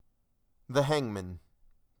The Hangman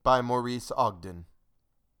by Maurice Ogden.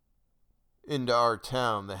 Into our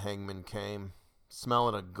town the hangman came,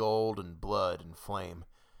 smelling of gold and blood and flame,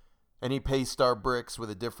 and he paced our bricks with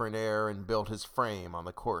a different air and built his frame on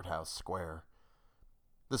the courthouse square.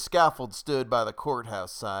 The scaffold stood by the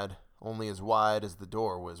courthouse side, only as wide as the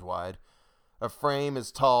door was wide, a frame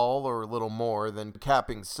as tall or a little more than the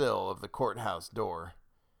capping sill of the courthouse door.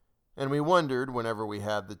 And we wondered, whenever we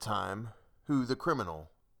had the time, who the criminal,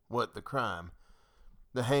 what the crime.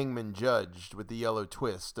 The hangman judged with the yellow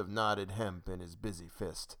twist of knotted hemp in his busy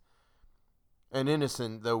fist. And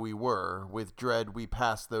innocent though we were, with dread we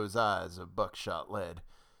passed those eyes of buckshot lead,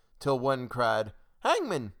 till one cried,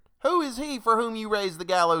 "Hangman, who is he for whom you raised the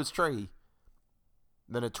gallows tree?"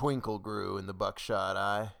 Then a twinkle grew in the buckshot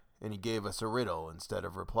eye, and he gave us a riddle instead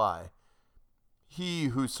of reply. "He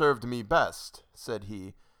who served me best," said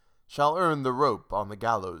he, "shall earn the rope on the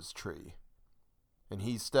gallows tree." And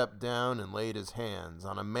he stepped down and laid his hands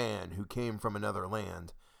on a man who came from another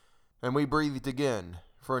land. And we breathed again,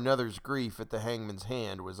 for another's grief at the hangman's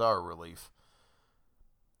hand was our relief.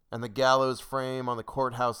 And the gallows frame on the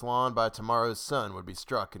courthouse lawn by tomorrow's sun would be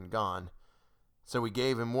struck and gone. So we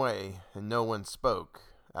gave him way, and no one spoke,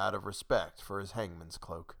 out of respect for his hangman's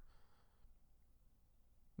cloak.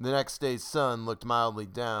 The next day's sun looked mildly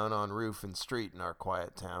down on roof and street in our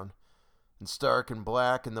quiet town. And stark and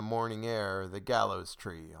black in the morning air, the gallows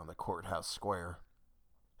tree on the courthouse square.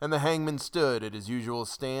 And the hangman stood at his usual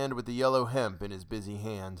stand with the yellow hemp in his busy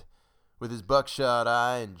hand, with his buckshot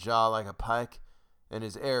eye and jaw like a pike, and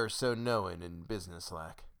his air so knowing and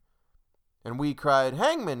businesslike. And we cried,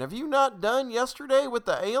 "Hangman, have you not done yesterday with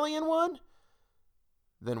the alien one?"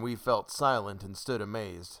 Then we felt silent and stood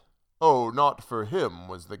amazed. "Oh, not for him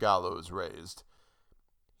was the gallows raised."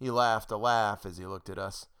 He laughed a laugh as he looked at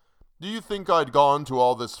us. "Do you think I'd gone to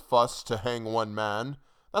all this fuss to hang one man?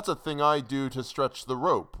 That's a thing I do to stretch the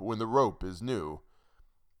rope when the rope is new."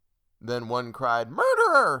 Then one cried,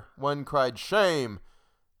 "Murderer!" One cried, "Shame!"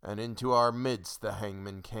 And into our midst the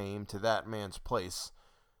hangman came to that man's place.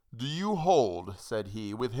 "Do you hold," said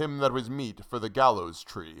he, "with him that was meet for the gallows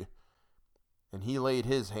tree?" And he laid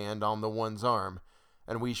his hand on the one's arm,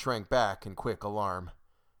 and we shrank back in quick alarm.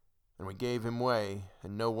 And we gave him way,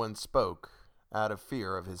 and no one spoke, out of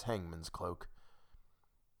fear of his hangman's cloak.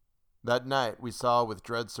 That night we saw with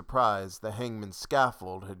dread surprise the hangman's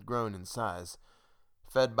scaffold had grown in size.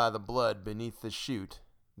 Fed by the blood beneath the chute,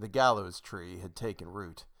 the gallows tree had taken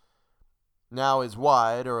root. Now as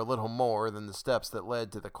wide or a little more than the steps that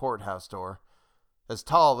led to the courthouse door, as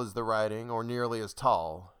tall as the writing or nearly as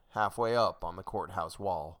tall, halfway up on the courthouse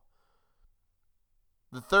wall.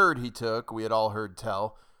 The third he took, we had all heard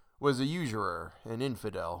tell, was a usurer, an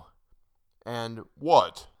infidel. And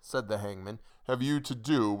 "What," said the hangman, "have you to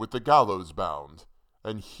do with the gallows bound?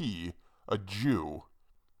 And he a Jew?"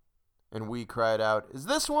 And we cried out, "Is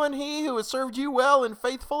this one he who has served you well and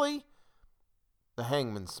faithfully?" The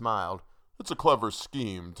hangman smiled. "It's a clever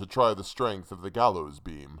scheme to try the strength of the gallows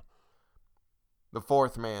beam." The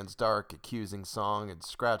fourth man's dark, accusing song had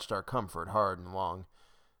scratched our comfort hard and long.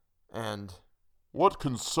 And "What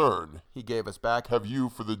concern," he gave us back, "have you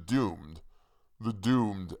for the doomed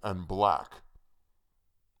and black?"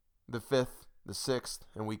 The fifth, the sixth,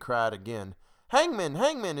 and we cried again, "Hangman,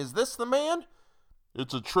 hangman, is this the man?"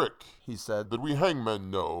 "It's a trick," he said, "that we hangmen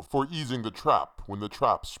know for easing the trap when the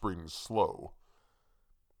trap springs slow."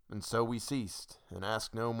 And so we ceased, and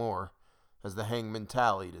asked no more, as the hangman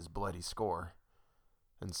tallied his bloody score.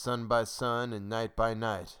 And sun by sun and night by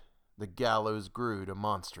night, the gallows grew to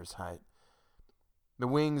monstrous height. The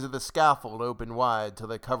wings of the scaffold opened wide till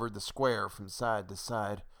they covered the square from side to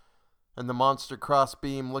side, and the monster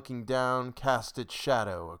crossbeam looking down cast its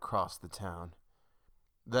shadow across the town.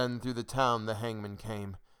 Then through the town the hangman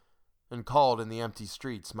came, and called in the empty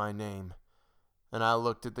streets my name, and I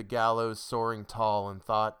looked at the gallows soaring tall and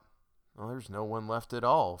thought, well, there's no one left at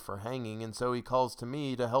all for hanging, and so he calls to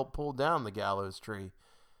me to help pull down the gallows tree.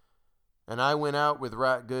 And I went out with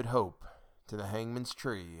right good hope to the hangman's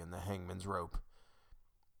tree and the hangman's rope.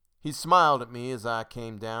 He smiled at me as I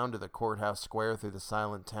came down to the courthouse square through the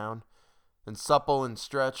silent town, and supple and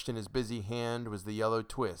stretched in his busy hand was the yellow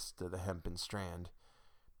twist of the hempen strand.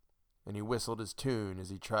 And he whistled his tune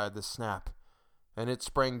as he tried the snap, and it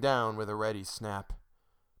sprang down with a ready snap.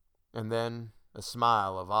 And then, a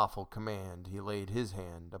smile of awful command, he laid his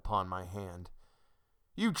hand upon my hand.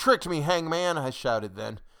 "You tricked me, hangman," I shouted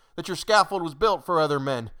then, "that your scaffold was built for other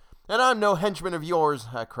men. And I'm no henchman of yours,"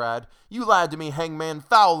 I cried. "You lied to me, hangman,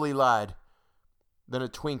 foully lied." Then a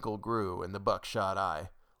twinkle grew in the buckshot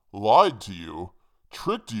eye. "Lied to you?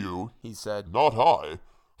 Tricked you?" he said. "Not I,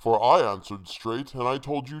 for I answered straight, and I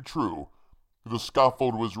told you true. The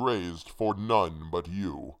scaffold was raised for none but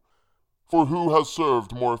you. For who has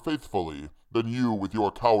served more faithfully than you with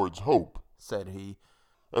your coward's hope? Said he.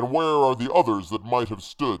 And where are the others that might have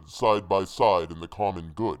stood side by side in the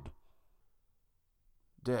common good?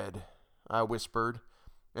 Dead, I whispered,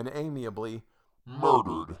 and amiably,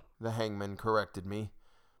 Murdered. The hangman corrected me.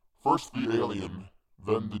 First the alien,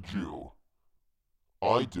 then the Jew.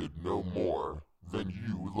 I did no more than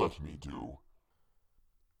you let me do.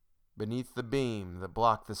 Beneath the beam that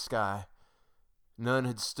blocked the sky, none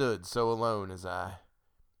had stood so alone as I.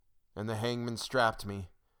 And the hangman strapped me,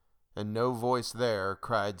 and no voice there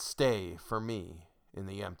cried, "Stay," for me in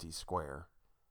the empty square.